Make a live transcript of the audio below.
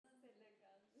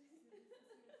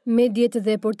Mediat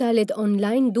dhe portalet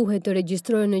online duhet të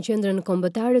regjistrohen në Qendrën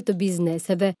Kombëtare të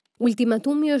bizneseve.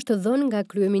 Ultimatumi është dhënë nga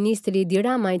Kryeministri Edi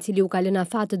Rama, i cili u ka lënë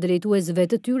afat drejtuesve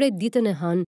të tyre ditën e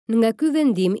hënë. Nga ky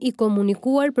vendim i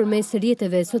komunikuar përmes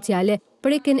rrjeteve sociale,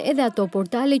 preken edhe ato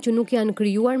portale që nuk janë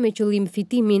krijuar me qëllim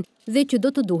fitimin dhe që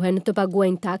do të duhen të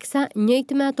paguajnë taksa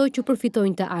njëjtë me ato që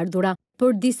përfitojnë të ardhura.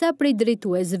 Për disa prej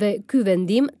drejtuesve, ky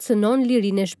vendim cënon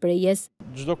lirinë e shprehjes.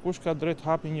 Çdo kush ka drejt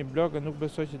hapi një blog e nuk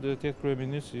besoj që do të jetë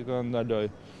Kryeministri që ta ndaloj.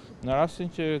 Në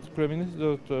rastin që Kryeministri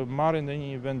do të marrë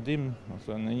ndonjë vendim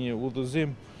ose në një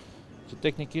udhëzim që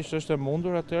teknikisht është e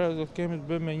mundur, atëherë do të kemi të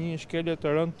bëjmë me një shkelje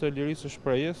të rëndë të lirisë së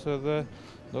shprehjes dhe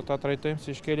do ta trajtojmë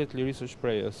si shkelje të lirisë së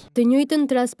shprehjes. Të njëjtën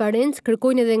transparencë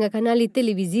kërkojnë edhe nga kanali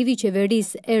televiziv i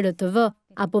Qeverisë RTV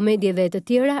apo mediave të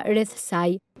tjera rreth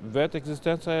saj. Vetë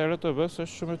ekzistenca e RTV-s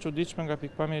është shumë e çuditshme nga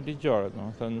pikpamja ligjore,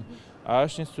 domethënë a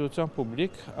është institucion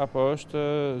publik apo është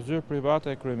zyrë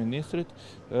private e Kryeministrit,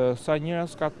 sa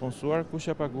njerëz ka të punësuar,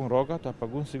 kush e pagun rrogat, a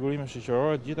pagun sigurime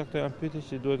shoqërore, gjitha këto janë pyetje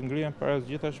që duhet ngrihen para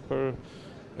gjithash për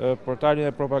portalin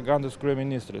e propagandës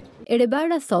Kryeministrit.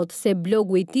 Erebara thot se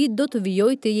blogu i tij do të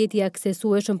vijojë të jetë i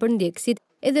aksesueshëm për ndjekësit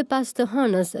edhe pas të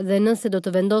hënës dhe nëse do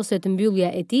të vendoset mbyllja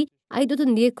e tij, ai do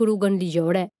të ndjekë rrugën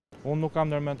ligjore. Unë nuk kam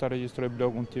ndërmend ta regjistroj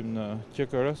blogun tim në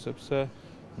Qeveria sepse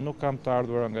nuk kam të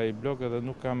ardhura nga ai blog dhe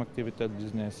nuk kam aktivitet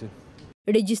biznesi.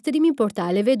 Regjistrimi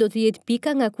portaleve do të jetë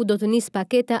pika nga ku do të nis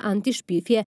paketa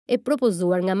anti-shpifje e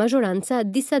propozuar nga mazhoranca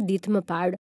disa ditë më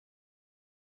parë.